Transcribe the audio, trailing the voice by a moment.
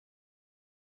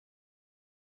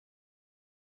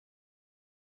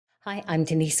Hi, I'm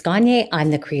Denise Gagne.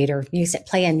 I'm the creator of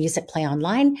Musicplay and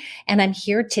MusicplayOnline, and I'm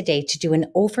here today to do an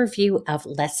overview of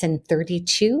Lesson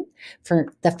 32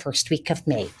 for the first week of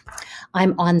May.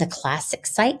 I'm on the classic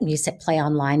site,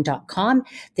 musicplayonline.com.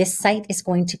 This site is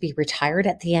going to be retired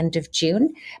at the end of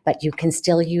June, but you can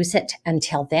still use it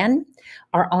until then.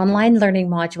 Our online learning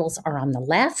modules are on the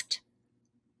left.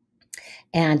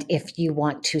 And if you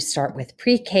want to start with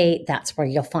PreK, that's where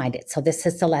you'll find it. So this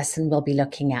is the lesson we'll be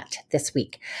looking at this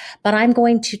week. But I'm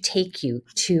going to take you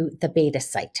to the beta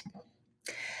site.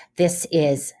 This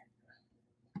is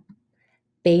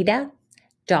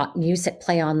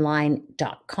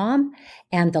beta.musicplayonline.com,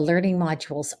 and the learning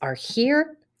modules are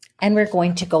here, and we're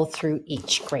going to go through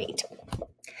each grade.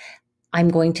 I'm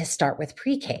going to start with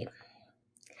PreK.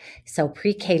 So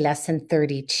PreK lesson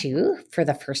 32 for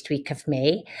the first week of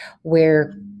May,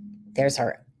 where there's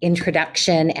our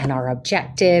introduction and our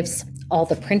objectives. All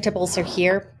the printables are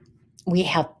here. We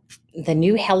have the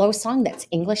new Hello song that's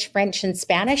English, French, and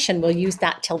Spanish, and we'll use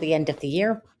that till the end of the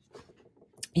year.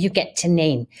 You get to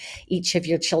name each of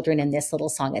your children in this little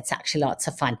song. It's actually lots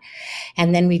of fun.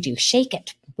 And then we do Shake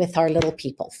It with our little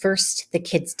people. First, the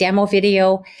kids' demo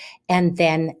video, and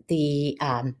then the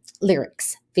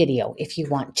lyrics video if you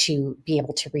want to be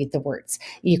able to read the words.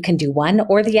 You can do one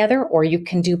or the other, or you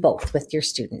can do both with your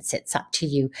students. It's up to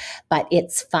you. But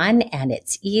it's fun and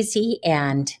it's easy,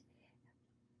 and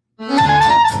let's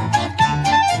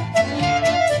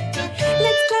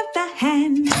clap our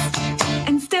hands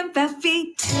and stamp our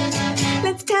feet.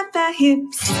 Let's tap our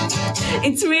hips.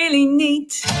 It's really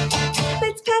neat.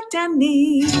 Let's pat our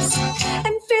knees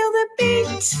and feel the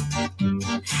beat.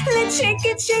 Let's shake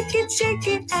it, shake it, shake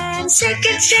it, and shake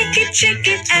it, shake it, shake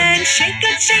it, and shake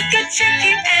it, shake it, shake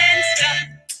it, and stop.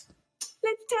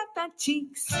 Let's tap our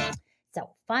cheeks.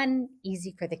 So fun,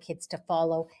 easy for the kids to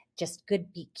follow, just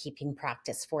good beat keeping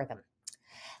practice for them.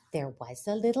 There was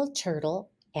a little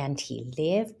turtle, and he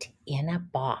lived in a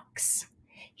box.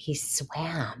 He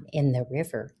swam in the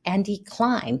river, and he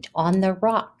climbed on the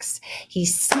rocks. He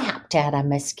snapped at a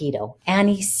mosquito, and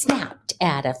he snapped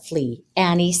at a flea,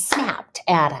 and he snapped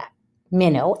at a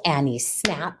minnow, and he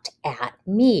snapped at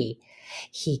me.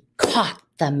 He caught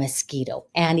the mosquito,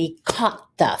 and he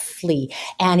caught the flea,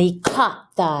 and he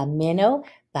caught the minnow,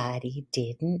 but he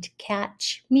didn't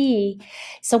catch me.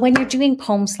 So when you're doing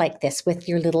poems like this with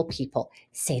your little people,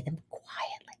 say them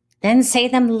quietly. Then say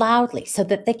them loudly so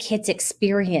that the kids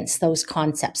experience those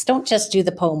concepts. Don't just do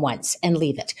the poem once and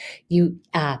leave it. You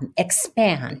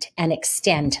expand and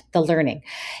extend the learning.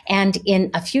 And in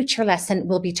a future lesson,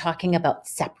 we'll be talking about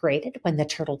separated when the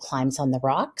turtle climbs on the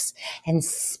rocks, and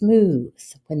smooth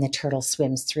when the turtle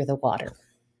swims through the water.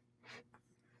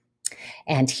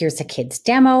 And here's a kid's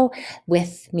demo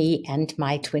with me and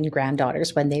my twin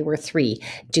granddaughters when they were 3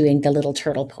 doing the little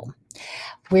turtle poem.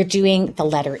 We're doing the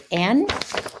letter N,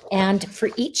 and for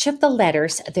each of the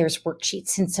letters, there's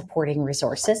worksheets and supporting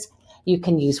resources. You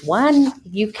can use one,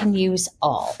 you can use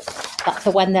all, but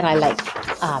the one that I like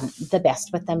the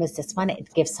best with them is this one.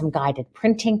 It gives some guided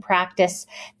printing practice.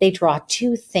 They draw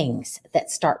 2 things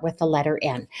that start with the letter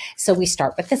N. So we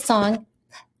start with the song.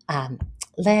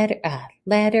 Letter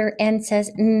N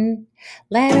says N.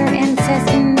 Letter N says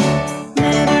N.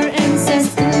 Letter N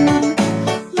says N.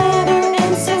 Letter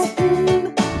N says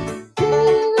N.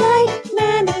 Like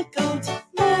nanny goat.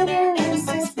 Letter N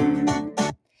says N.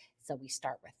 So we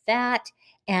start with that.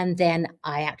 And then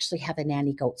I actually have a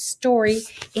nanny goat story.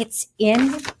 It's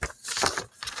in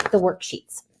the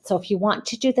worksheets. So if you want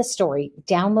to do the story,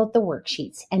 download the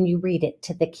worksheets and you read it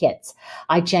to the kids.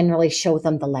 I generally show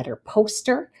them the letter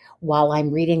poster while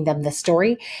I'm reading them the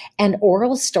story. And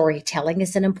oral storytelling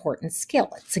is an important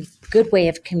skill. It's a good way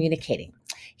of communicating.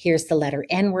 Here's the letter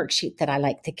N worksheet that I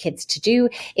like the kids to do.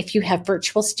 If you have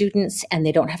virtual students and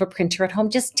they don't have a printer at home,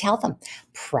 just tell them,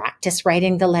 practice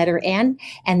writing the letter N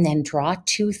and then draw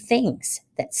 2 things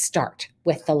that start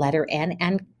with the letter N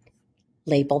and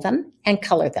label them and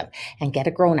color them, and get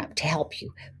a grown-up to help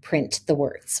you print the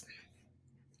words.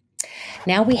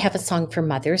 Now we have a song for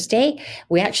Mother's Day.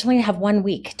 We actually have 1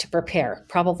 week to prepare.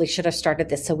 Probably should have started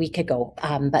this a week ago,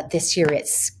 but this year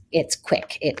it's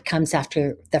quick. It comes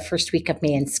after the first week of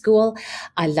May in school.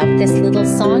 I love this little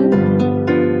song.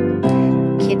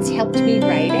 Kids helped me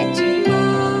write it.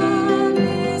 Mom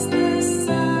is the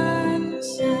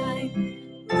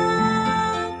sunshine.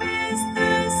 Mom is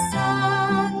the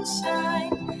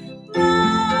sunshine.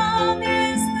 Mom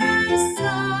is the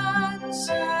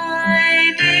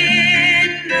sunshine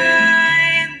in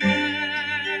my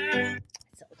world.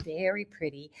 So very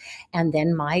pretty. And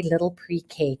then my little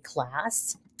pre-K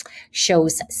class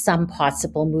shows some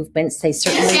possible movements. They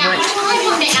certainly weren't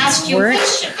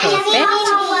perfect.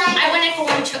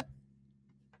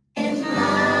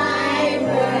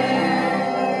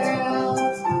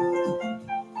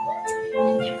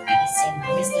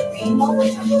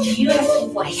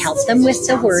 I help them with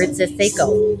the words as they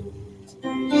go.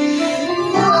 And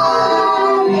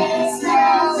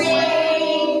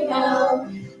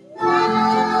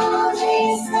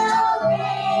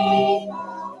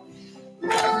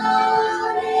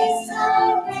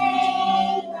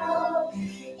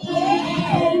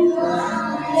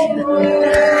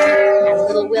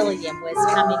little William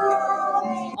was coming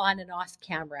on and off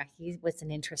camera. He was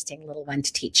an interesting little one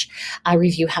to teach. I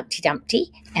review Humpty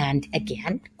Dumpty, and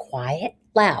again, quiet,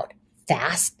 loud,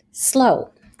 fast,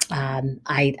 slow.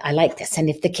 I like this. And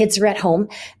if the kids are at home,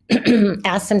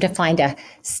 ask them to find a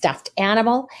stuffed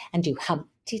animal and do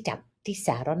Humpty Dumpty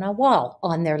sat on a wall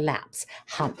on their laps.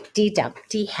 Humpty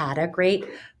Dumpty had a great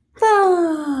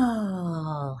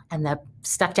fall. And the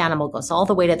stuffed animal goes all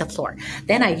the way to the floor.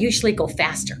 Then I usually go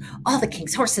faster. All the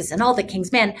king's horses and all the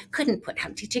king's men couldn't put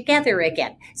Humpty together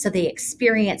again. So they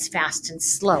experience fast and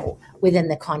slow within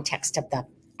the context of the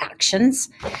actions.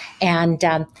 And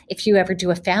if you ever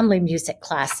do a family music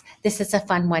class, this is a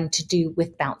fun one to do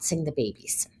with bouncing the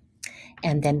babies.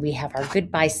 And then we have our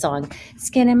goodbye song,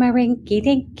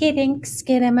 Skinnamarink-a-dink-a-dink,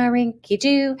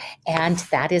 Skinnamarink-a-doo. And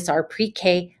that is our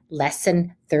PreK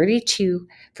lesson 32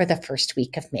 for the first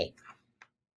week of May.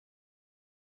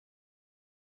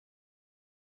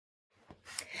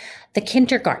 The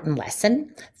kindergarten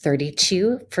lesson,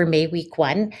 32 for May week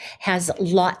 1, has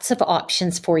lots of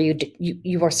options for you.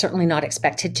 You are certainly not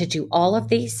expected to do all of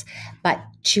these, but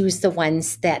choose the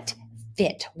ones that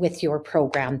fit with your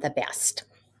program the best.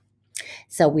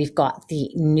 So we've got the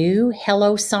new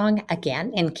Hello song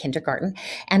again in kindergarten,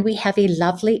 and we have a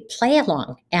lovely play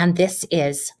along, and this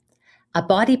is a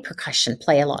body percussion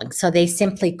play along. So they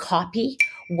simply copy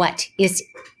what is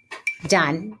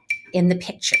done in the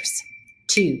pictures.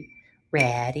 2,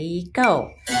 ready,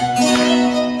 go. Pat,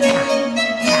 pat,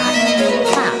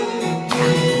 clap.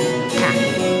 Pat,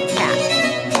 pat,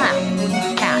 pat, clap.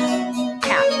 Pat,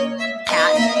 pat,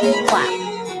 pat, clap.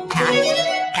 Pat,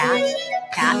 pat,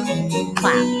 pat,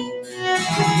 clap.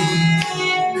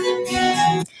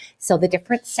 So the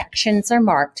different sections are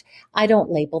marked. I don't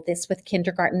label this with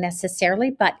kindergarten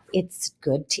necessarily, but it's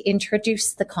good to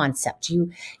introduce the concept.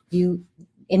 You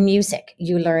in music,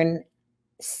 you learn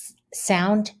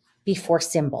sound before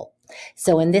symbol.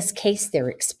 So in this case, they're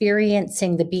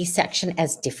experiencing the B section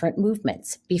as different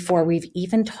movements before we've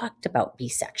even talked about B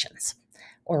sections,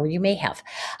 or you may have.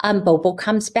 Bobo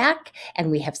comes back, and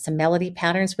we have some melody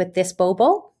patterns with this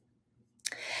Bobo.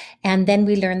 And then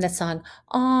we learn the song,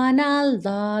 On a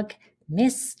Log,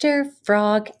 Mr.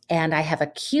 Frog, and I have a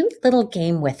cute little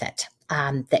game with it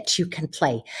that you can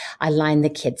play. I line the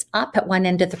kids up at one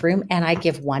end of the room, and I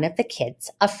give one of the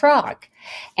kids a frog.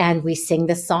 And we sing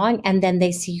the song, and then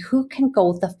they see who can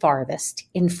go the farthest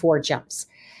in 4 jumps.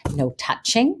 No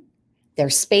touching. They're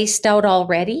spaced out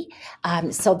already.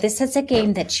 So this is a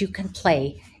game that you can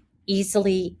play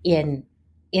easily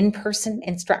in-person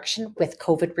instruction with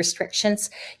COVID restrictions.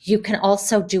 You can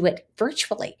also do it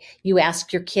virtually. You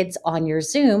ask your kids on your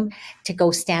Zoom to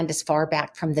go stand as far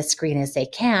back from the screen as they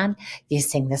can. You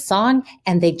sing the song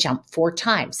and they jump 4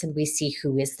 times and we see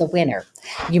who is the winner.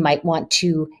 You might want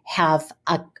to have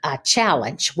a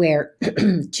challenge where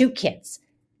 2 kids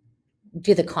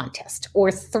do the contest, or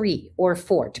 3 or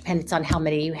 4, depends on how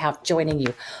many you have joining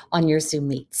you on your Zoom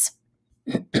meets.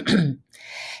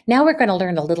 Now we're going to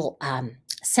learn a little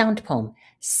sound poem.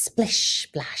 Splish,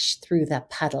 splash through the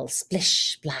puddle,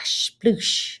 splish, splash,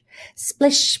 sploosh.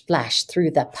 Splish, splash through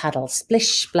the puddle,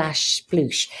 splish, splash,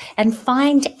 sploosh. And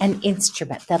find an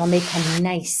instrument that'll make a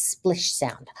nice splish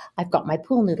sound. I've got my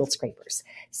pool noodle scrapers.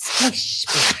 Splish,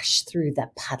 splash through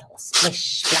the puddle,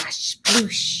 splish, splash,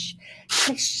 sploosh.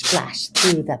 Splish, splash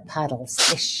through the puddle,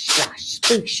 splish, splash,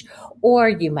 sploosh. Or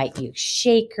you might use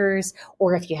shakers,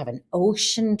 or if you have an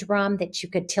ocean drum that you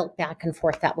could tilt back and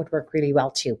forth, that would work really well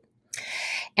too.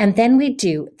 And then we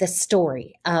do the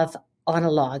story of On a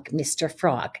Log, Mr.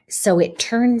 Frog. So it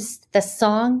turns the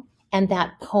song and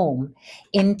that poem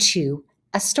into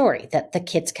a story that the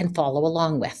kids can follow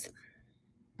along with.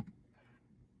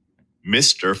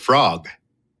 Mr. Frog.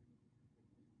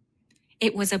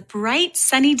 It was a bright,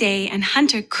 sunny day, and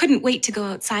Hunter couldn't wait to go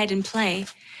outside and play.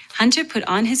 Hunter put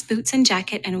on his boots and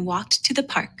jacket and walked to the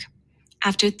park.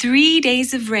 After 3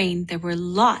 days of rain, there were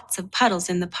lots of puddles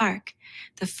in the park.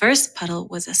 The first puddle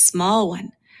was a small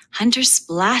one. Hunter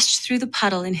splashed through the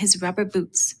puddle in his rubber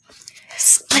boots.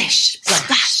 Splish,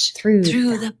 splash, through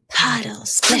the puddle.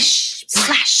 Splish,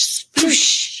 splash,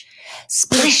 sploosh.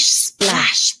 Splish,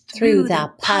 splash, through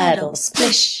the puddle.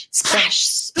 Splish, splash,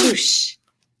 sploosh.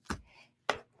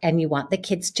 And you want the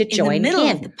kids to join in. The middle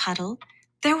of the puddle,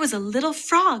 there was a little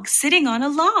frog sitting on a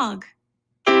log.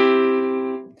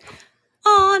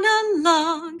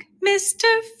 log,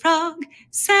 Mr. Frog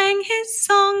sang his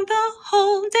song the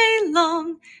whole day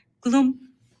long. Glump,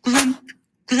 glump,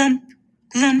 glump,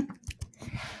 glump.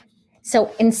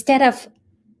 So instead of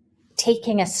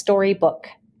taking a storybook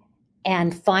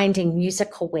and finding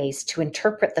musical ways to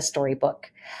interpret the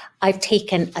storybook, I've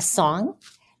taken a song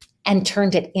and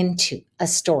turned it into a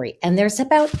story. And there's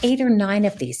about 8 or 9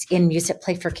 of these in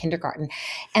Musicplay for kindergarten.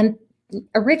 And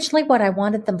originally what I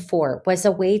wanted them for was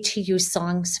a way to use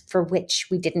songs for which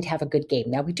we didn't have a good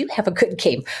game. Now we do have a good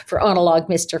game for Analog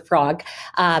Mr. Frog,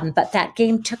 but that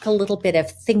game took a little bit of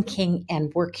thinking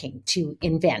and working to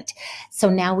invent. So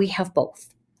now we have both.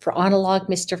 For Analog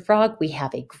Mr. Frog, we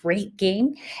have a great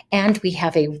game and we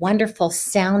have a wonderful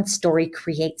sound story,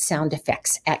 create sound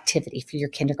effects activity for your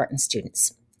kindergarten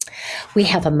students. We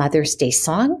have a Mother's Day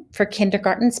song for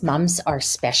kindergartens. Mums are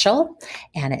special,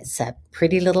 and it's a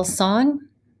pretty little song.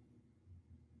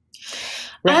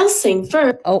 I'll sing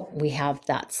first. Oh,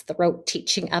 that's the rote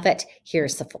teaching of it.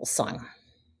 Here's the full song.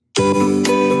 And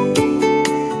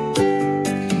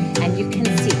you can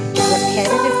see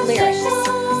repetitive lyrics,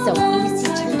 so easy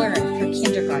to learn for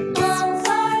kindergartens.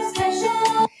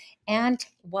 And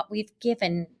what we've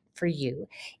given for you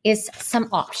is some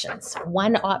options.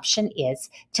 One option is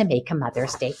to make a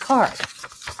Mother's Day card.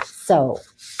 So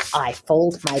I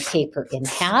fold my paper in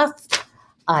half,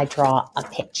 I draw a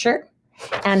picture,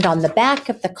 and on the back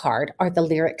of the card are the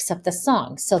lyrics of the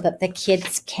song so that the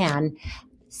kids can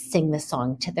sing the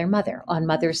song to their mother on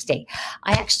Mother's Day.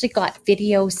 I actually got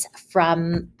videos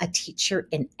from a teacher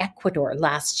in Ecuador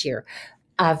last year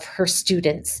of her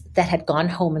students that had gone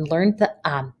home and learned the,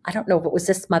 I don't know if it was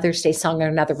this Mother's Day song or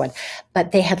another one,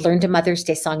 but they had learned a Mother's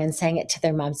Day song and sang it to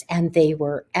their moms, and they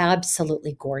were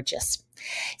absolutely gorgeous.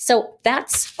 So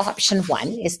that's option 1,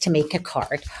 is to make a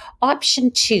card. Option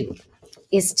 2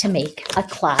 is to make a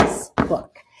class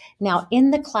book. Now, in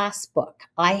the class book,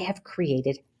 I have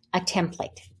created a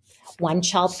template. One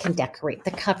child can decorate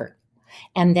the cover.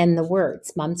 And then the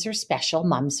words, mums are special,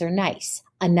 mums are nice.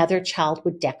 Another child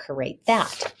would decorate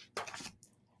that.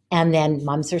 And then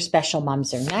mums are special,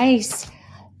 mums are nice.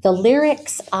 The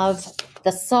lyrics of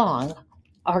the song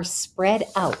are spread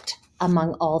out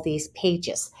among all these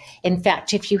pages. In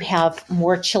fact, if you have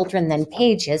more children than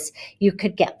pages, you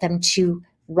could get them to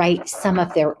write some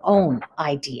of their own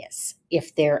ideas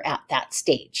if they're at that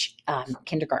stage.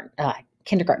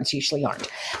 Kindergartens usually aren't.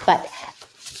 But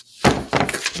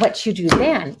what you do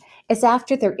then is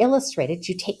after they're illustrated,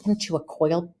 you take them to a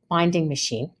coil binding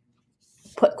machine,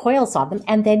 put coils on them,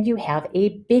 and then you have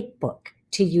a big book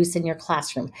to use in your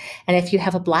classroom. And if you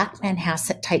have a black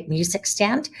Manhasset type music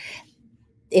stand,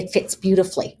 it fits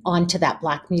beautifully onto that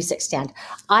black music stand.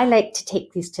 I like to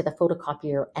take these to the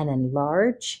photocopier and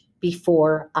enlarge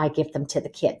before I give them to the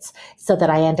kids so that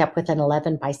I end up with an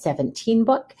 11 by 17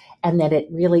 book, and that it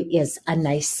really is a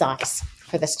nice size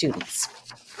for the students.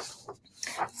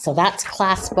 So that's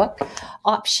class book.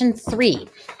 Option 3,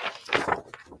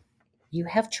 you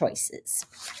have choices.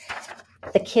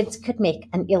 The kids could make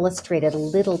an illustrated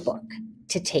little book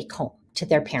to take home to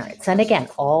their parents. And again,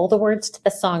 all the words to the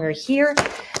song are here.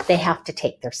 They have to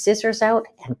take their scissors out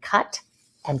and cut,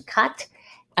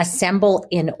 assemble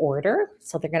in order.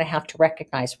 So they're going to have to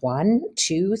recognize 1,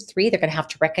 2, 3. They're going to have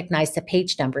to recognize the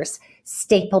page numbers,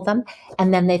 staple them,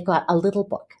 and then they've got a little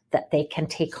book that they can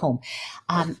take home.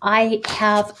 I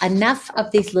have enough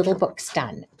of these little books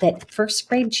done that first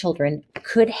grade children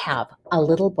could have a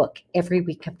little book every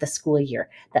week of the school year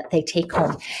that they take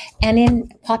home. And in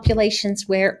populations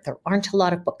where there aren't a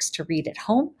lot of books to read at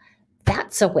home,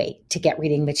 that's a way to get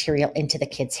reading material into the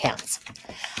kids' hands.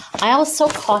 I also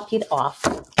copied off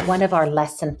one of our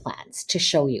lesson plans to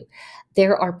show you.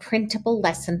 There are printable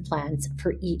lesson plans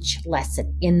for each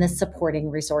lesson in the supporting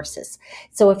resources.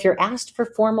 So if you're asked for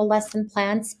formal lesson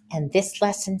plans and this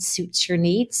lesson suits your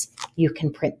needs, you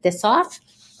can print this off,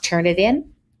 turn it in,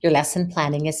 your lesson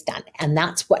planning is done. And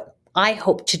that's what I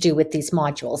hope to do with these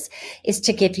modules, is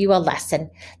to give you a lesson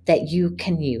that you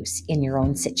can use in your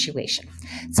own situation.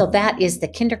 So that is the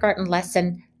kindergarten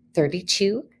lesson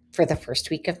 32 for the first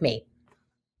week of May.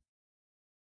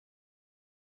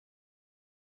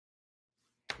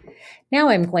 Now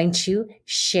I'm going to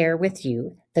share with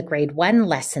you the grade 1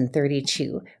 lesson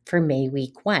 32 for May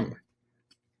week 1.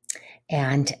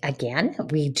 And again,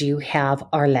 we do have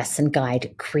our lesson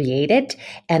guide created,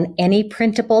 and any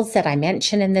printables that I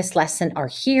mention in this lesson are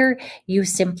here. You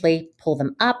simply pull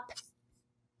them up,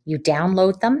 you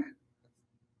download them,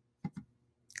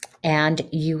 and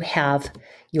you have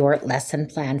your lesson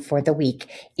plan for the week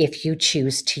if you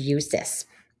choose to use this.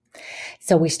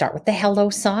 So we start with the hello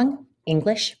song,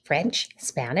 English, French,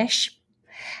 Spanish.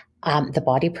 The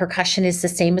body percussion is the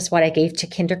same as what I gave to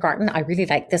kindergarten. I really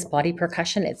like this body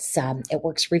percussion. It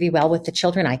works really well with the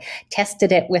children. I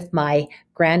tested it with my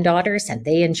granddaughters and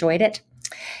they enjoyed it.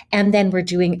 And then we're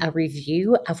doing a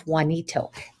review of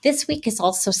Juanito. This week is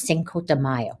also Cinco de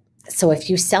Mayo. So if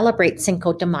you celebrate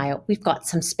Cinco de Mayo, we've got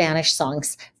some Spanish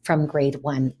songs from grade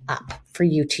 1 up for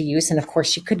you to use. And of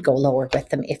course, you could go lower with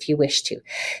them if you wish to.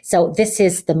 So this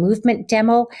is the movement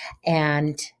demo,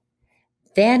 and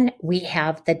then we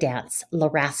have the dance, La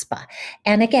Raspa.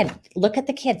 And again, look at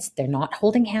the kids. They're not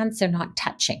holding hands. They're not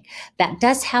touching. That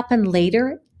does happen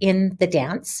later in the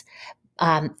dance.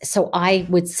 So I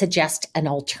would suggest an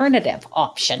alternative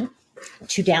option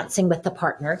to dancing with the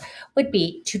partner would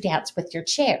be to dance with your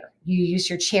chair. You use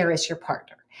your chair as your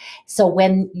partner. So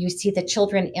when you see the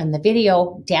children in the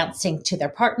video dancing to their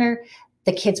partner,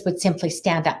 the kids would simply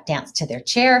stand up, dance to their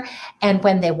chair. And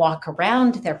when they walk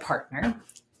around their partner,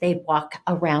 they'd walk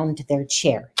around their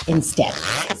chair instead.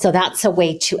 So that's a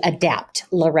way to adapt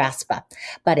La Raspa.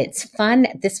 But it's fun.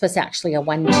 This was actually a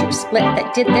 1-2 split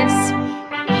that did this.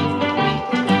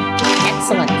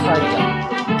 Excellent cardio.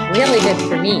 Really good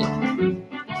for me.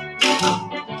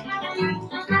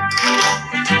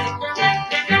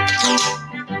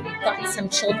 We've got some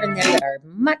children there that are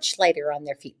much lighter on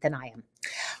their feet than I am.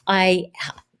 I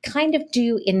kind of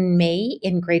do in May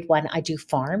in grade 1, I do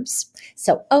farms.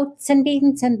 So oats and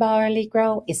beans and barley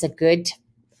grow is a good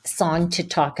song to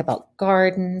talk about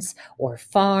gardens or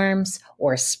farms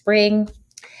or spring.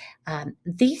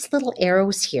 These little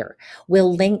arrows here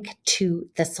will link to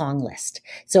the song list.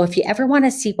 So if you ever want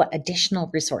to see what additional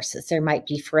resources there might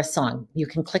be for a song, you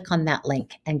can click on that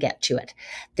link and get to it.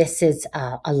 This is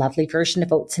a lovely version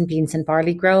of Oats and Beans and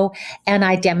Barley Grow, and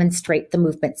I demonstrate the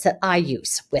movements that I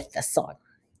use with the song.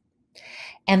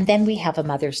 And then we have a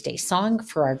Mother's Day song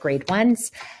for our grade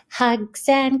 1s. Hugs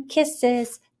and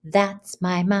kisses, that's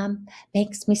my mom,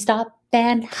 makes me stop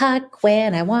and hug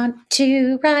when I want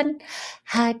to run.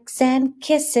 Hugs and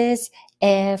kisses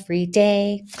every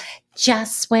day,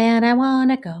 just when I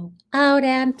want to go out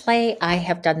and play. I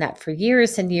have done that for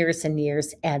years and years and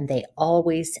years, and they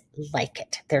always like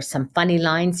it. There's some funny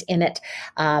lines in it.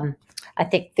 I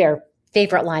think their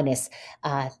favorite line is,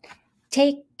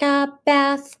 take a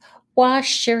bath,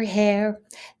 wash your hair,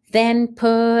 then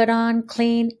put on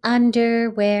clean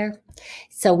underwear.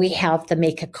 So we have the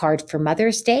Make a Card for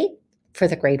Mother's Day for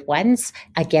the grade 1s,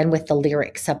 again with the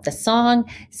lyrics of the song,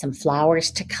 some flowers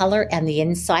to color, and the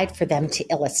inside for them to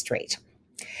illustrate.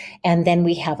 And then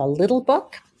we have a little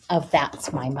book of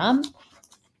That's My Mom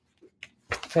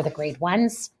for the grade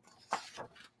 1s.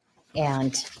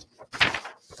 And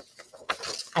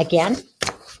again,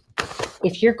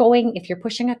 if you're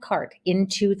pushing a card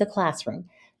into the classroom,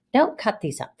 don't cut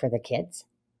these up for the kids.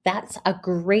 That's a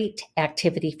great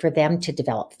activity for them to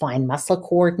develop fine muscle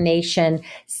coordination,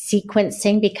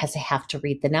 sequencing, because they have to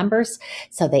read the numbers.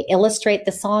 So they illustrate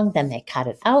the song, then they cut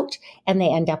it out, and they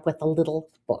end up with a little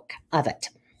book of it.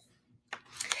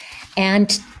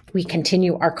 And we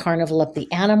continue our Carnival of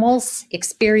the Animals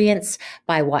experience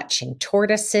by watching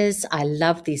tortoises. I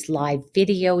love these live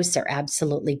videos. They're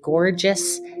absolutely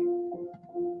gorgeous.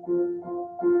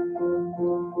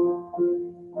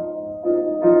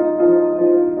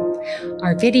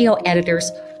 Our video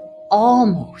editors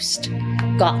almost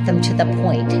got them to the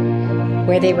point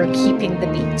where they were keeping the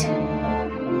beat.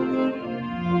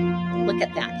 Look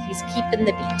at that. He's keeping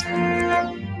the beat.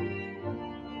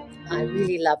 I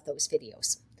really love those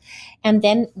videos. And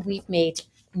then we've made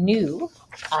new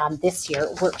this year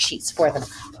worksheets for them.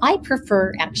 I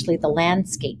prefer actually the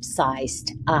landscape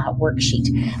sized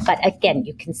worksheet. But again,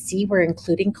 you can see we're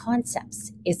including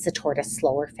concepts. Is the tortoise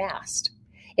slow or fast?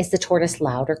 Is the tortoise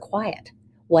loud or quiet?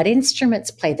 What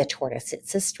instruments play the tortoise?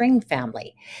 It's a string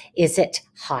family. Is it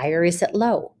high or is it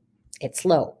low? It's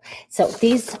low. So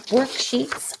these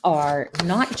worksheets are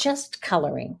not just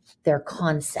coloring, they're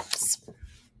concepts.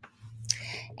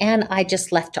 And I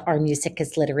just left our Music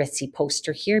is Literacy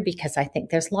poster here because I think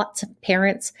there's lots of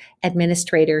parents,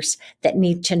 administrators that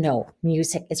need to know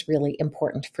music is really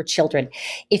important for children.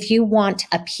 If you want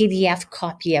a PDF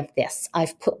copy of this,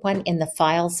 I've put one in the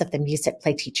files of the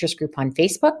Musicplay Teachers Group on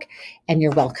Facebook, and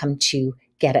you're welcome to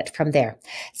get it from there.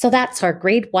 So that's our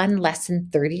grade 1 lesson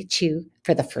 32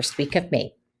 for the first week of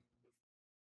May.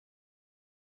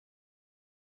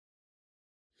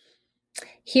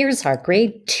 Here's our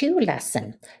grade 2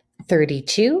 lesson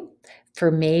 32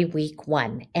 for May week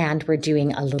 1. And we're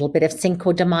doing a little bit of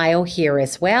Cinco de Mayo here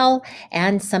as well,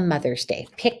 and some Mother's Day.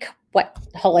 Pick what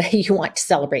holiday you want to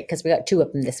celebrate because we got 2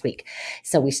 of them this week.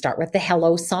 So we start with the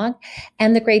Hello song,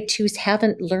 and the grade 2s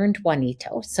haven't learned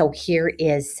Juanito. So here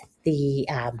is the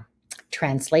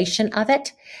translation of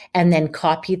it and then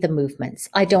copy the movements.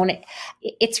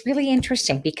 It's really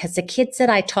interesting because the kids that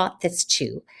I taught this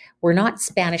to were not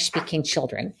Spanish-speaking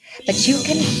children, but you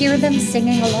can hear them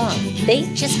singing along.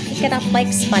 They just pick it up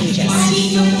like sponges.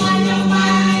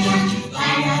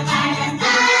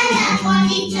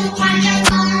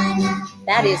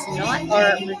 That is not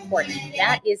our recording.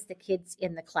 That is the kids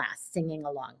in the class singing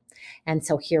along. And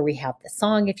so here we have the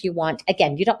song if you want.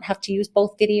 Again, you don't have to use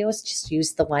both videos, just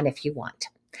use the one if you want.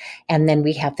 And then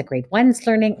we have the grade 1s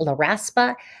learning La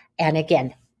Raspa. And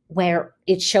again, where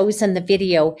it shows in the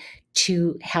video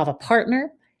to have a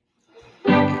partner,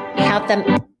 have them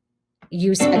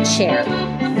use a chair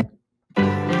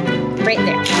right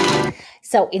there.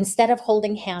 So instead of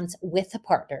holding hands with a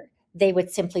partner, they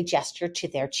would simply gesture to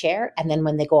their chair. And then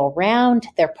when they go around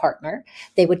their partner,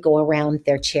 they would go around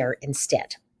their chair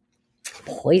instead.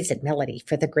 Poison melody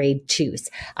for the grade 2s.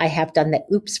 I have done the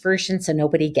oops version so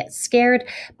nobody gets scared,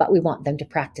 but we want them to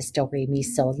practice do, re, mi,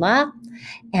 so, la.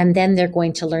 And then they're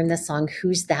going to learn the song,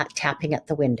 Who's That Tapping at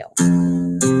the Window?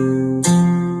 Who's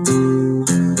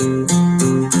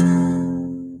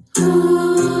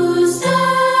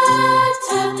that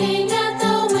tapping at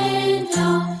the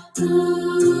window?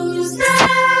 Who's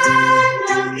that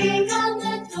knocking on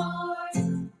the door?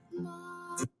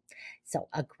 So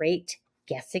a great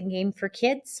guessing game for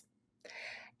kids.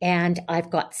 And I've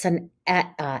got some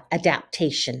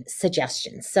adaptation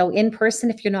suggestions. So in person,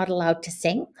 if you're not allowed to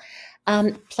sing,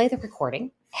 play the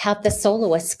recording, have the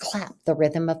soloist clap the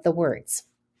rhythm of the words.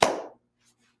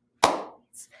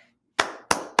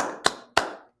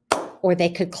 Or they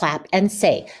could clap and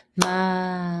say,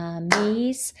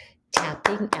 Mommy's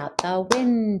tapping out the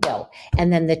window.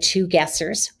 And then the two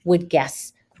guessers would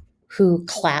guess who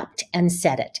clapped and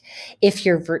said it. If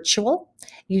you're virtual,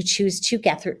 you choose two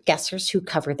guessers who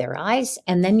cover their eyes,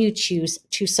 and then you choose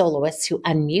two soloists who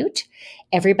unmute.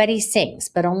 Everybody sings,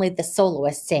 but only the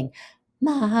soloists sing,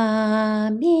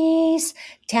 Mommy's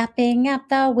tapping at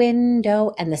the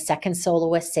window. And the second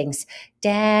soloist sings,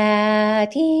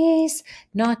 Daddy's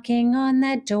knocking on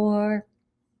the door.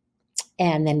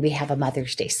 And then we have a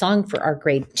Mother's Day song for our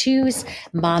grade 2s,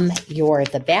 Mom, You're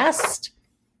the Best.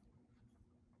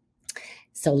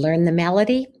 So learn the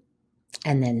melody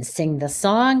and then sing the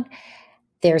song.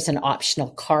 There's an optional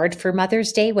card for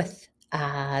Mother's Day with,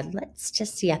 let's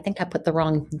just see, I think I put the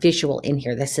wrong visual in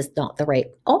here. This is not the right,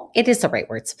 oh, it is the right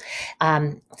words.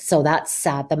 So that's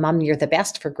the Mom, You're the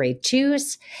Best for grade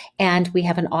 2s. And we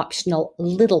have an optional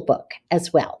little book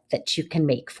as well that you can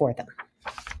make for them.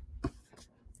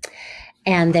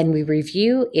 And then we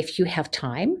review if you have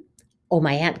time. Oh,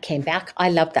 My Aunt Came Back. I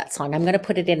love that song. I'm going to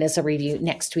put it in as a review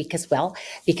next week as well,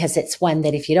 because it's one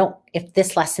that if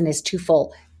this lesson is too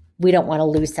full, we don't want to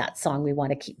lose that song. We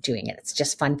want to keep doing it. It's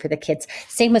just fun for the kids.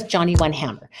 Same with Johnny One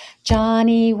Hammer.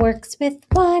 Johnny works with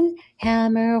one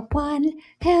hammer, one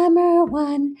hammer,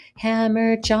 one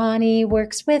hammer. Johnny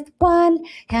works with one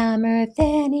hammer,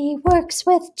 then he works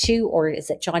with two. Or is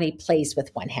it Johnny plays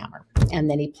with one hammer and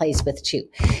then he plays with two?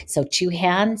 So 2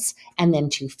 hands and then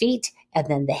 2 feet and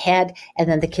then the head, and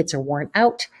then the kids are worn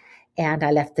out. And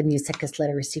I left the music as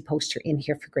literacy poster in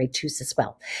here for grade 2s as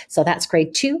well. So that's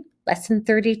grade 2, lesson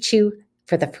 32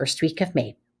 for the first week of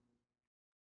May.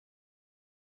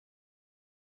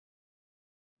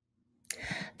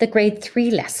 The grade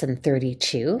 3 lesson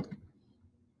 32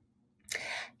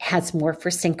 has more for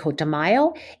Cinco de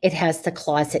Mayo. It has the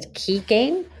closet key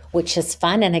game, which is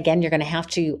fun. And again, you're going to have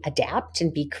to adapt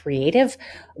and be creative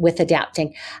with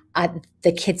adapting.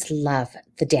 The kids love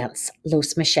the dance,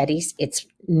 Los Machetes. It's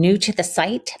new to the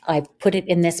site. I've put it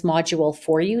in this module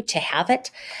for you to have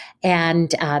it.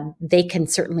 And they can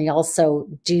certainly also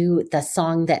do the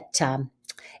song that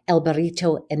El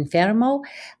Burrito Enfermo.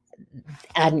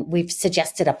 And we've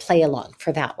suggested a play along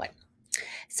for that one.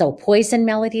 So poison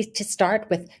melodies to start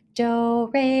with do,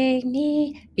 re,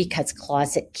 mi, because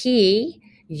closet key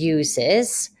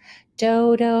uses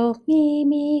do, do,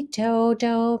 mi, do,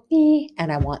 do, mi.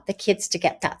 And I want the kids to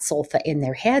get that solfa in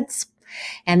their heads.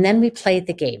 And then we play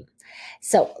the game.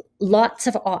 So lots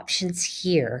of options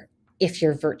here. If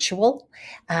you're virtual,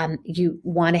 you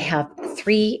want to have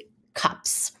 3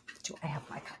 cups. Do I have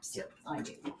my cups here? I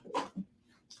do.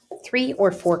 3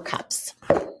 or 4 cups.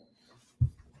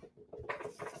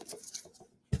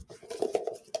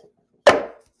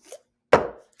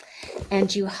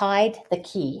 And you hide the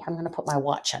key. I'm going to put my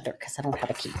watch under because I don't have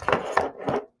a key.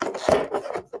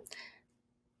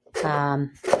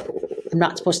 I'm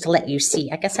not supposed to let you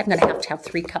see. I guess I'm going to have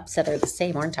 3 cups that are the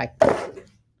same, aren't I? I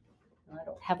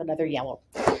don't have another yellow.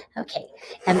 Okay.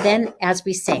 And then as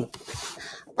we sing,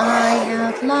 I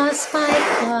have lost my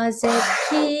closet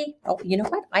key. Oh, you know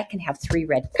what? I can have 3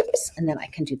 red cups and then I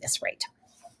can do this right.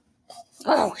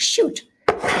 Oh, shoot.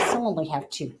 I still only have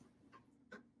 2.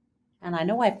 And I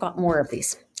know I've got more of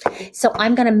these. So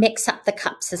I'm going to mix up the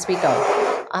cups as we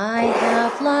go. I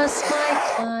have lost my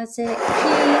closet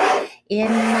key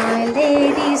in my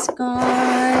lady's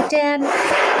garden.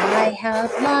 I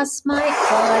have lost my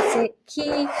closet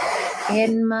key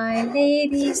in my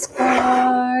lady's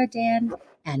garden.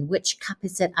 And which cup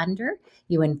is it under?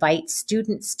 You invite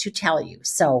students to tell you.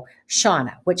 So,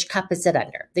 Shauna, which cup is it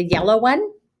under? The yellow one?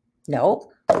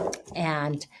 No.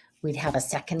 And we'd have a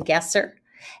second guesser.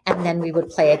 And then we would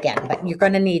play again. But you're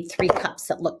going to need 3 cups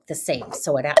that look the same,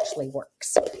 so it actually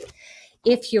works.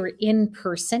 If you're in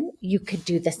person, you could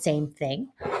do the same thing.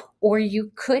 Or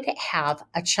you could have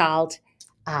a child.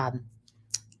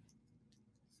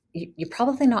 You're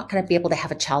probably not going to be able to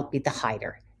have a child be the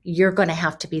hider. You're going to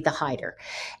have to be the hider.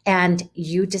 And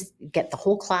you just get the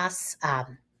whole class.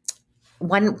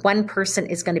 One person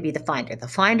is going to be the finder. The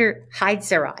finder hides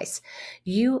their eyes.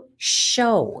 You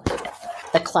show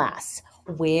the class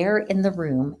where in the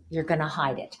room you're going to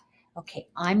hide it. Okay,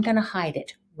 I'm going to hide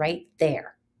it right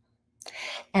there.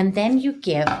 And then you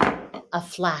give a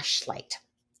flashlight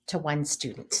to one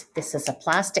student. This is a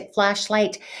plastic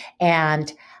flashlight.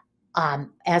 And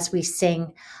as we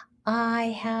sing, I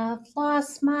have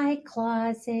lost my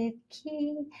closet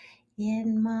key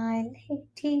in my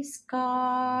lady's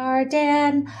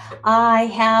garden. I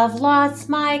have lost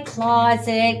my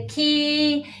closet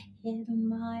key in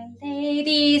my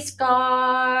lady's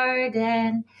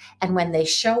garden. And when they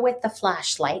show with the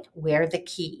flashlight where the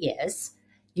key is,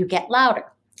 you get louder.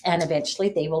 And eventually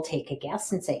they will take a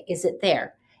guess and say, is it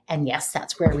there? And yes,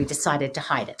 that's where we decided to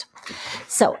hide it.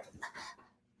 So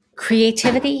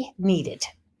creativity needed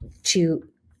to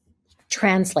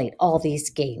translate all these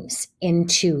games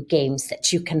into games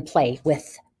that you can play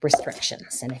with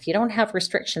restrictions. And if you don't have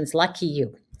restrictions, lucky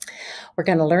you. We're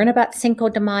going to learn about Cinco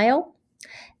de Mayo,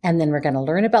 and then we're going to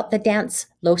learn about the dance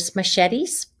Los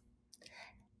Machetes.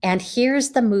 And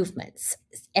here's the movements.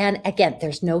 And again,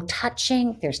 there's no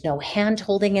touching, there's no hand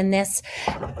holding in this.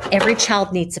 Every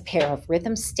child needs a pair of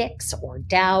rhythm sticks or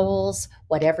dowels,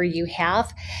 whatever you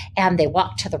have. And they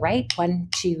walk to the right, 1,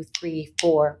 2, 3,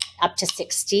 4, up to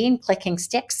 16, clicking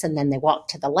sticks. And then they walk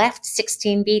to the left,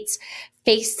 16 beats,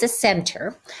 face the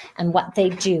center. And what they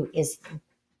do is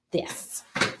this.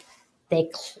 They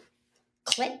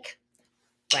click,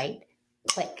 right,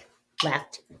 click,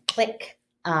 left, click.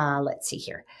 Let's see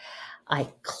here. I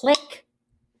click,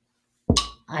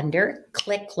 under,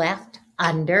 click left,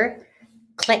 under,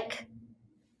 click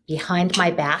behind my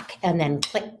back, and then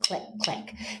click, click,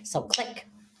 click. So click,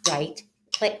 right,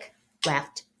 click,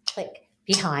 left, click,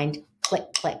 behind,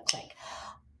 click, click, click.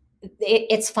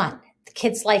 It's fun. The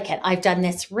kids like it. I've done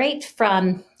this right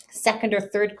from 2nd or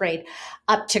 3rd grade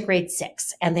up to grade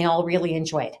 6, and they all really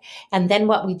enjoy it. And then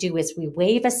what we do is we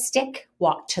wave a stick,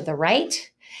 walk to the right,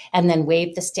 and then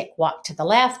wave the stick, walk to the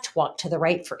left, walk to the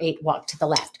right for 8, walk to the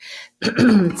left.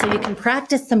 So you can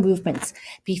practice the movements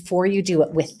before you do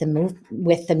it with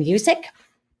the music.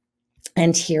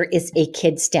 And here is a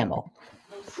kid's demo.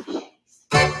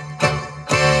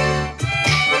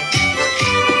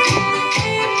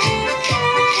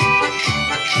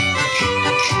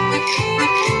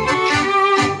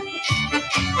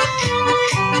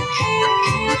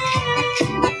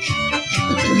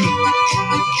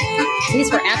 These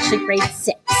were actually grade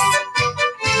 6.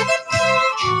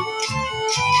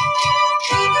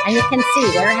 And you can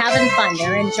see they're having fun.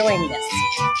 They're enjoying this.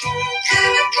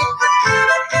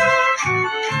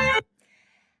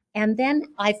 And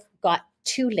then I've got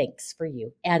 2 links for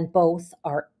you, and both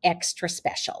are extra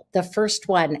special. The first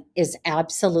one is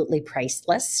absolutely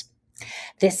priceless.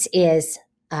 This is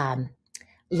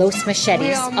Los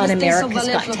Machetes on America's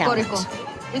Got Talent.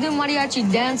 We do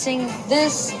mariachi dancing.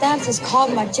 This dance is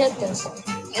called machetes.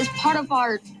 It's part of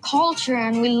our culture,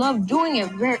 and we love doing it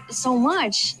so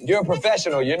much. You're a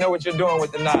professional. You know what you're doing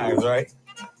with the knives, right?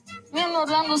 Me and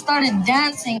Orlando started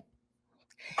dancing.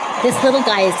 This little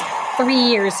guy is 3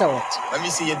 years old. Let me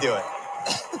see you do it.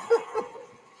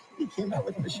 He came out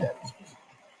with a machete.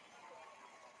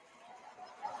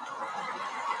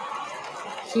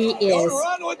 He is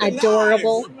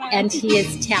adorable, and he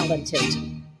is talented.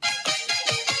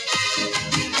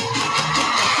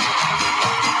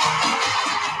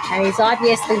 And he's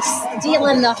obviously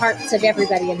stealing the hearts of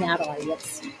everybody in that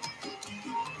audience.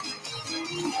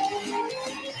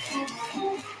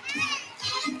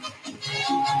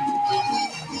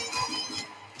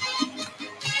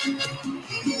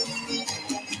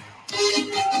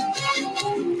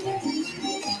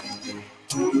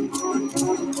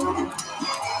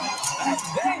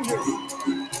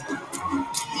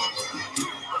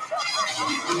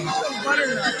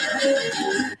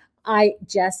 I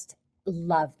just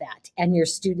love that. And your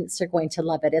students are going to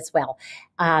love it as well.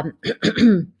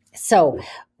 So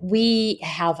we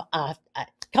have a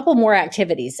couple more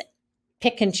activities.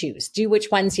 Pick and choose. Do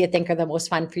which ones you think are the most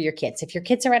fun for your kids. If your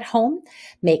kids are at home,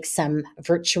 make some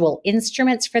virtual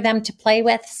instruments for them to play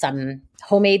with, some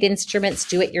homemade instruments,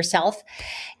 do it yourself.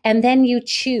 And then you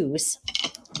choose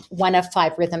one of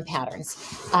 5 rhythm patterns.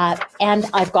 And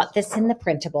I've got this in the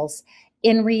printables.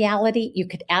 In reality, you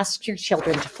could ask your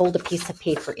children to fold a piece of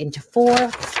paper into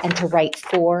 4 and to write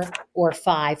 4 or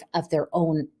 5 of their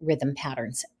own rhythm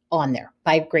patterns on there.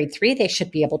 By grade 3, they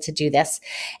should be able to do this.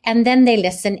 And then they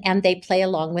listen and they play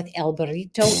along with El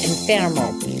Burrito Enfermo.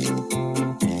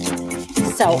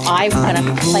 So I'm going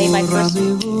to play my first.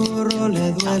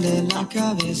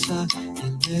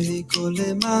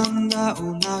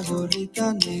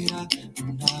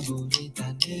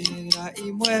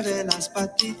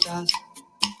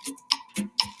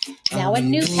 Now a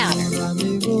new pattern.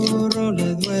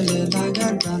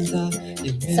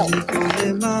 So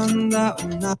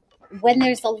when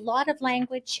there's a lot of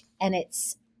language and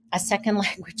it's a second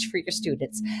language for your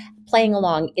students, playing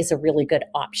along is a really good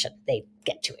option. They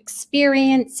get to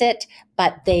experience it,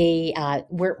 but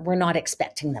we're not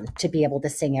expecting them to be able to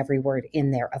sing every word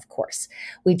in there, of course.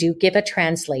 We do give a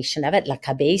translation of it. La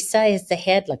cabeza is the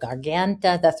head, la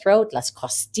garganta, the throat, las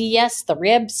costillas, the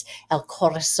ribs, el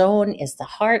corazón is the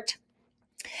heart.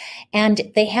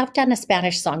 And they have done a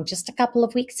Spanish song just a couple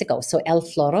of weeks ago. So El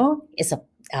Florón is a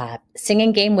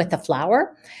singing game with a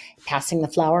flower, passing the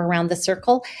flower around the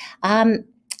circle. And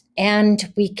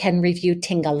we can review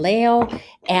Tingaleo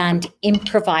and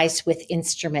improvise with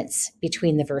instruments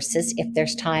between the verses if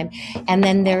there's time. And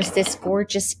then there's this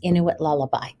gorgeous Inuit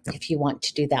lullaby if you want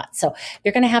to do that. So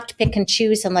you're going to have to pick and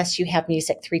choose unless you have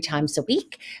music 3 times a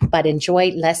week, but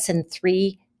enjoy lesson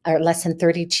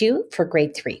 32 for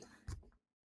grade 3.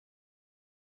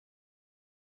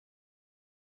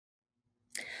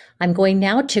 I'm going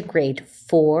now to grade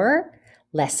 4,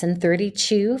 lesson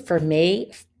 32 for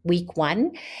May week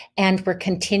 1, and we're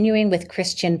continuing with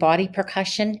Christian body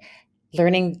percussion,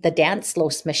 learning the dance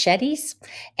Los Machetes,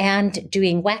 and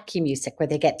doing wacky music where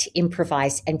they get to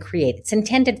improvise and create. It's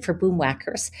intended for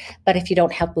boomwhackers, but if you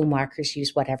don't have boomwhackers,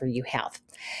 use whatever you have.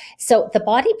 So the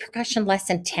body percussion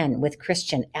lesson 10 with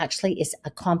Christian actually is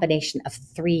a combination of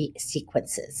 3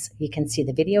 sequences. You can see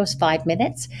the video is 5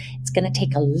 minutes. It's going to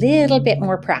take a little bit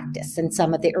more practice than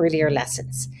some of the earlier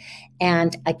lessons.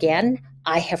 And again,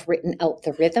 I have written out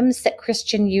the rhythms that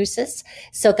Christian uses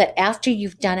so that after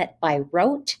you've done it by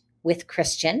rote with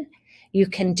Christian, you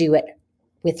can do it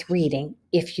with reading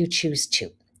if you choose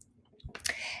to.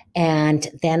 And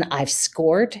then I've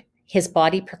scored his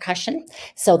body percussion.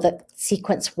 So the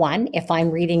sequence 1, if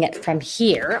I'm reading it from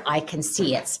here, I can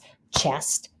see it's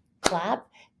chest, clap,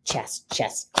 chest,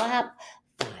 chest, clap,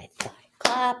 thigh, thigh,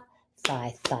 clap,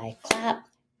 thigh, thigh, clap,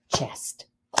 chest,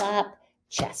 clap,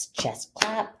 chest, chest,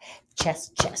 clap,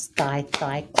 chest, chest, thigh,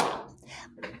 thigh, clap.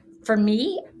 For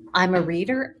me, I'm a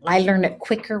reader. I learn it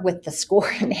quicker with the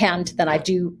score in hand than I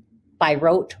do by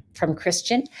rote from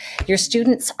Christian. Your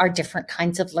students are different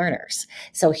kinds of learners.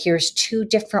 So here's 2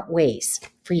 different ways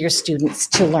for your students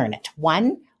to learn it.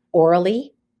 1,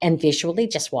 orally and visually,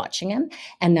 just watching them.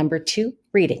 And number 2,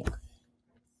 reading.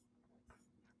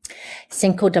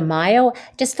 Cinco de Mayo,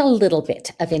 just a little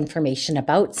bit of information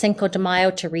about Cinco de Mayo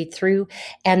to read through,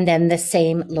 and then the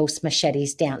same Los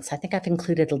Machetes dance. I think I've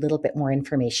included a little bit more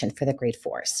information for the grade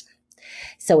 4s.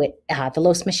 So the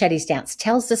Los Machetes dance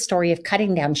tells the story of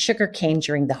cutting down sugarcane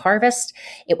during the harvest.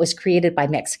 It was created by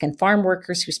Mexican farm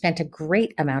workers who spent a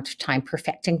great amount of time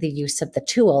perfecting the use of the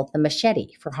tool, the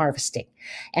machete, for harvesting.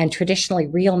 And traditionally,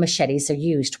 real machetes are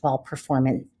used while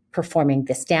performing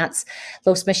this dance.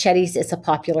 Los Machetes is a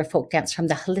popular folk dance from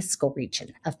the Jalisco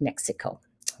region of Mexico.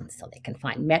 So they can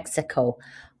find Mexico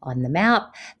on the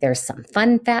map. There's some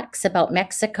fun facts about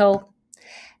Mexico.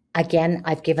 Again,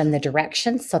 I've given the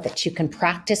directions so that you can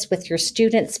practice with your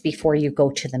students before you go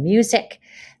to the music.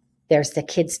 There's the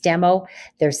kids demo.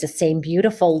 There's the same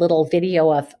beautiful little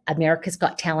video of America's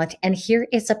Got Talent. And here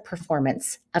is a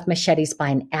performance of Machetes by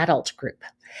an adult group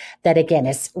that, again,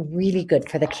 is really good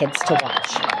for the kids to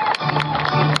watch.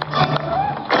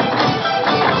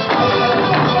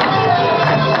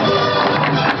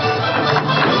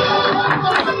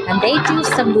 And they do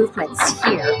some movements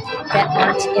here that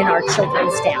aren't in our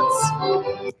children's dance.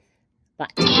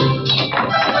 But I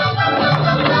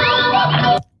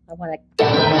want to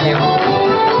get over there.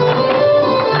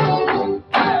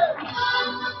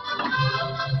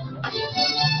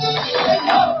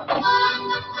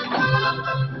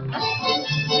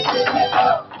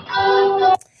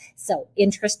 So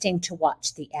interesting to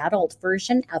watch the adult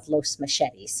version of Los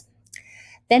Machetes.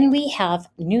 Then we have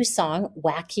new song,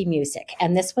 Wacky Music,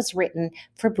 and this was written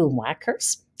for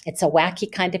Boomwhackers. It's a wacky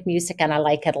kind of music, and I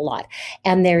like it a lot.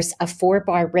 And there's a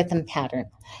 4-bar rhythm pattern.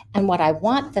 And what I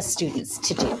want the students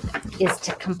to do is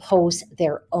to compose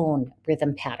their own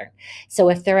rhythm pattern. So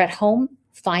if they're at home,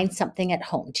 find something at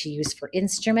home to use for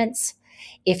instruments.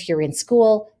 If you're in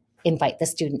school, invite the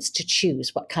students to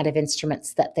choose what kind of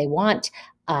instruments that they want.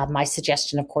 My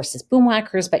suggestion, of course, is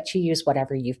Boomwhackers, but you use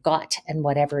whatever you've got and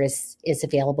whatever is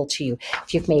available to you.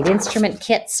 If you've made instrument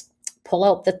kits, pull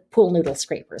out the pool noodle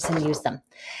scrapers and use them.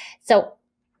 So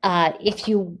if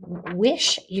you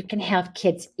wish, you can have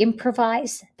kids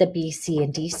improvise the B, C,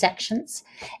 and D sections,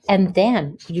 and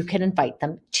then you can invite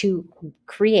them to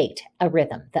create a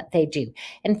rhythm that they do.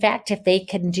 In fact, if they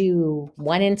can do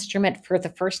one instrument for the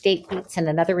first 8 beats and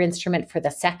another instrument for the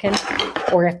second,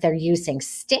 or if they're using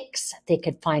sticks, they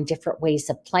could find different ways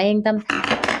of playing them.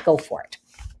 Go for it.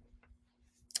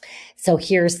 So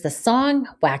here's the song,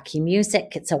 Wacky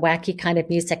Music. It's a wacky kind of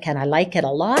music, and I like it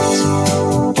a lot. It's a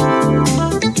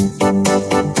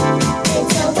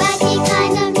wacky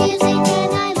kind of music,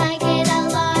 and I like it a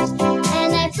lot.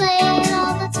 And I play it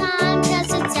all the time,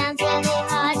 cause it sounds really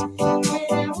hot.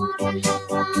 And I wanna have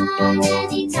fun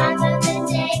any time of the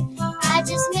day. I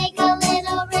just make a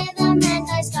little rhythm and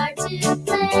I start to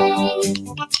play.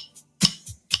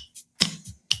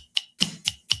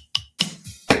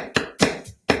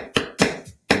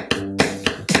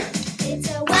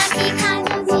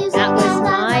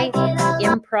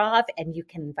 Improv, and you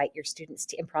can invite your students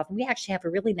to improv. And we actually have a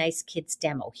really nice kids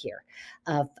demo here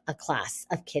of a class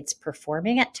of kids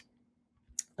performing it.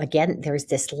 Again, there's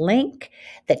this link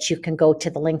that you can go to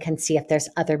the link and see if there's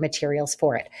other materials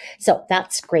for it. So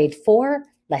that's grade 4,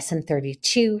 lesson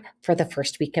 32 for the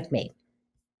first week of May.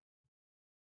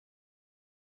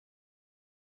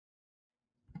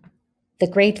 The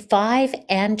grade 5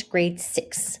 and grade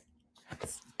 6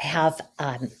 have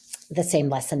the same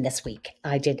lesson this week.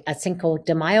 I did a Cinco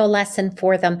de Mayo lesson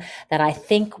for them that I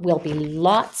think will be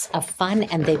lots of fun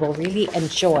and they will really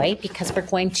enjoy, because we're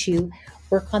going to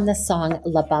work on the song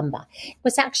La Bamba. It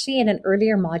was actually in an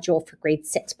earlier module for grade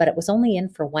 6, but it was only in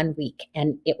for 1 week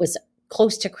and it was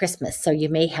close to Christmas, so you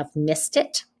may have missed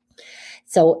it.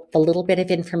 So the little bit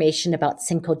of information about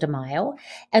Cinco de Mayo,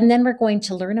 and then we're going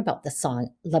to learn about the song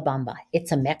La Bamba.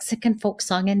 It's a Mexican folk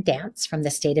song and dance from the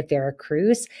state of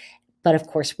Veracruz. But of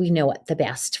course, we know it the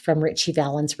best from Richie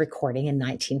Valens' recording in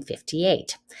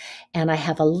 1958. And I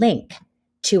have a link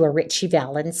to a Richie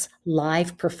Valens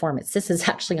live performance. This is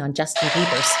actually on Justin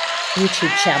Bieber's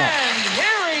YouTube channel. And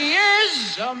here he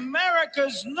is,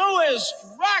 America's newest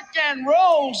rock and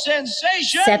roll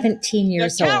sensation. 17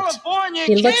 years old.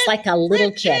 He looks like a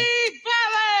little kid. Valens.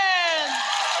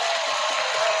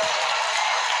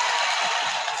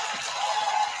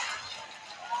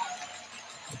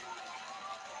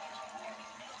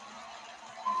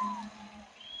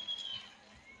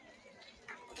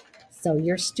 So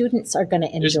your students are going to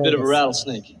enjoy Here's a bit of a this.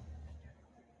 rattlesnake.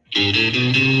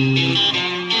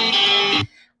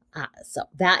 So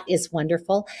that is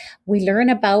wonderful. We learn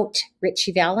about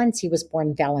Richie Valens. He was born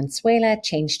in Valenzuela,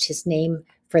 changed his name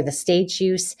for the stage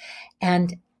use,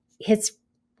 and his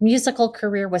musical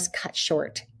career was cut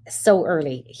short so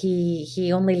early.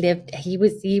 He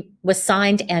was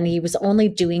signed and he was only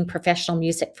doing professional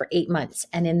music for 8 months.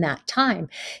 And in that time,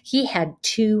 he had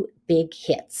 2 big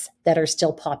hits that are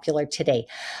still popular today.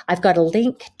 I've got a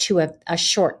link to a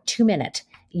short 2-minute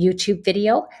YouTube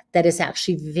video that is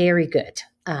actually very good.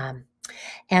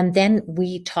 And then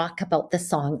we talk about the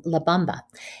song La Bamba.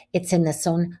 It's in the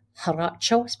son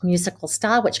jarocho musical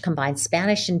style, which combines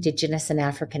Spanish, Indigenous, and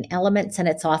African elements, and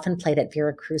it's often played at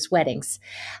Veracruz weddings,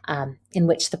 in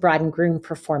which the bride and groom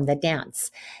perform the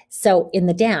dance. So in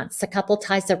the dance, the couple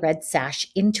ties a red sash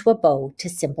into a bow to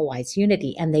symbolize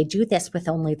unity, and they do this with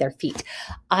only their feet.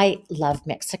 I love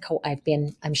Mexico. I've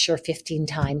been, I'm sure, 15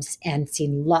 times and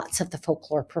seen lots of the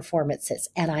folklore performances,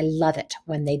 and I love it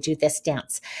when they do this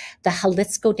dance. The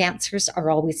Jalisco dancers are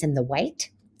always in the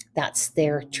white. That's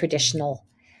their traditional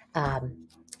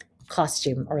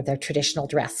costume or their traditional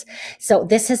dress. So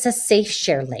this is a safe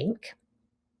share link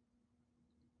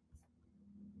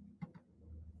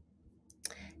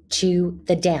to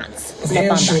the dance. La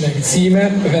Bamba. You can see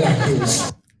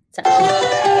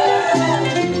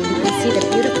the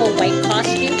beautiful white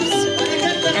costumes.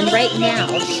 And right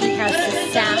now she has the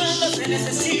sash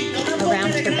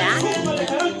around her back.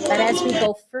 But as we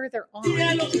go further on,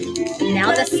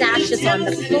 now the sash is on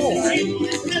the floor,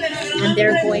 and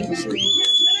they're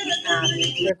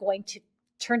going to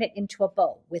turn it into a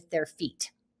bow with their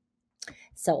feet.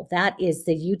 So that is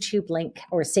the YouTube link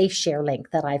or Safe Share link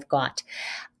that I've got.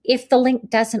 If the link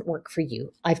doesn't work for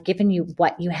you, I've given you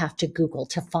what you have to Google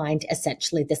to find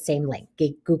essentially the same link.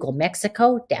 Google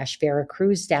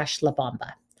Mexico-Veracruz-La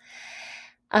Bamba.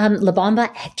 La Bamba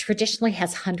traditionally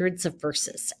has hundreds of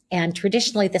verses, and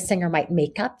traditionally the singer might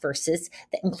make up verses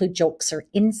that include jokes or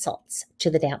insults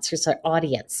to the dancers or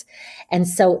audience. And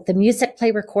so the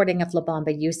Musicplay recording of La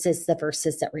Bamba uses the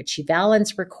verses that Richie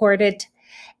Valens recorded.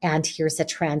 And here's a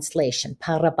translation.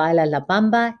 Para bailar la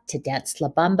bamba, to dance la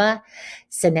bamba,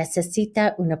 se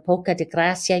necesita una poca de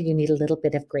gracia. You need a little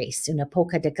bit of grace. Una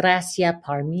poca de gracia,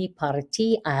 par mí, para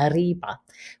ti, arriba.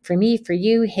 For me, for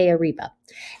you, hey arriba.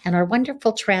 And our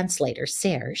wonderful translator,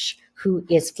 Serge, who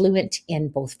is fluent in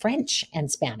both French and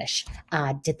Spanish,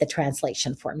 did the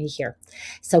translation for me here.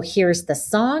 So here's the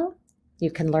song.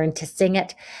 You can learn to sing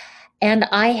it. And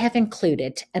I have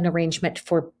included an arrangement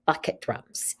for bucket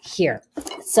drums here.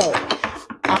 So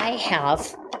I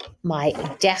have my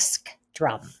desk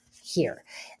drum here.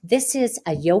 This is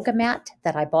a yoga mat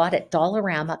that I bought at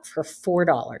Dollarama for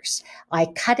 $4. I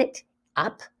cut it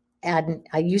up, and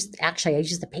I used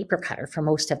the paper cutter for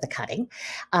most of the cutting,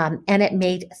 and it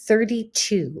made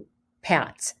 32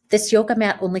 pads. This yoga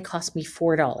mat only cost me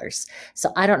 $4.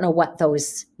 So I don't know what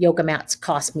those yoga mats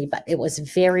cost me, but it was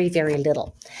very, very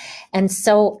little. And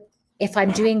so if I'm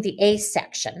doing the A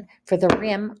section, for the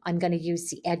rim, I'm going to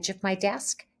use the edge of my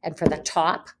desk. And for the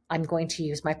top, I'm going to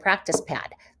use my practice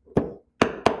pad.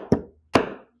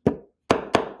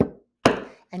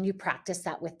 And you practice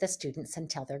that with the students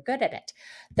until they're good at it.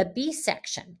 The B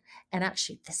section, and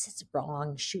actually this is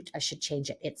wrong. Shoot, I should change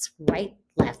it. It's right,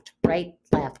 left, right,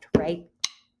 left, right,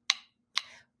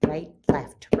 right,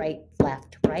 left, right,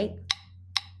 left, right.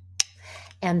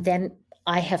 And then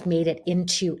I have made it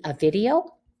into a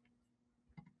video.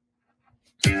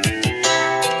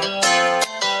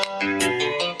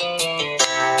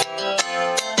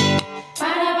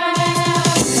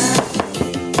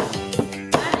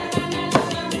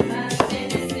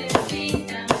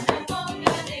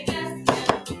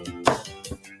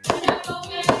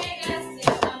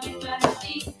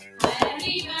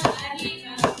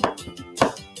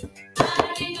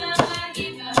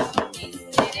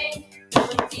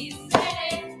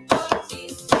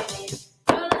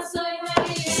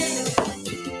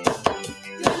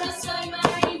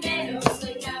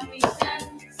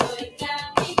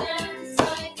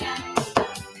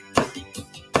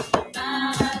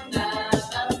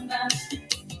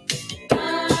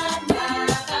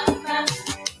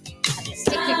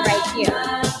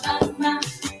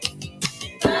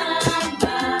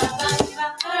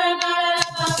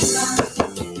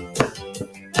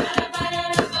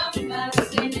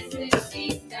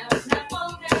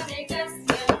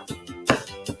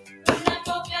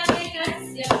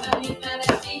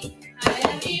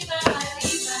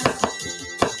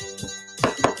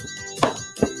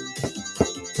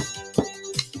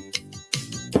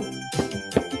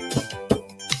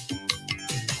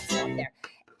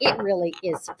 It really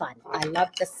is fun. I love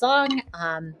the song.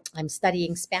 I'm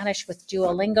studying Spanish with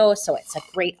Duolingo, so it's a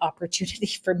great opportunity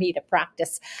for me to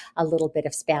practice a little bit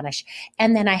of Spanish.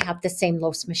 And then I have the same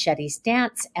Los Machetes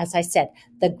dance. As I said,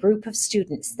 the group of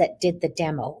students that did the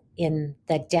demo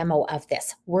of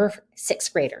this were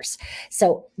 6th graders.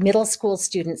 So middle school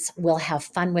students will have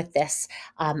fun with this.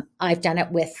 I've done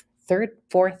it with 3rd,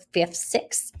 4th, 5th,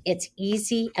 6th. It's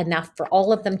easy enough for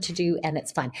all of them to do, and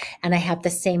it's fun. And I have the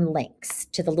same links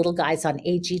to the little guys on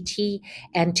AGT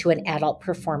and to an adult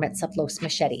performance of Los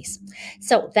Machetes.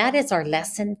 So that is our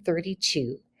lesson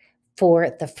 32 for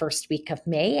the first week of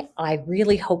May. I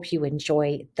really hope you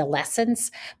enjoy the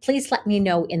lessons. Please let me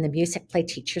know in the Musicplay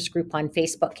Teachers group on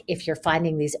Facebook if you're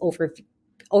finding these overview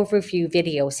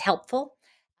videos helpful.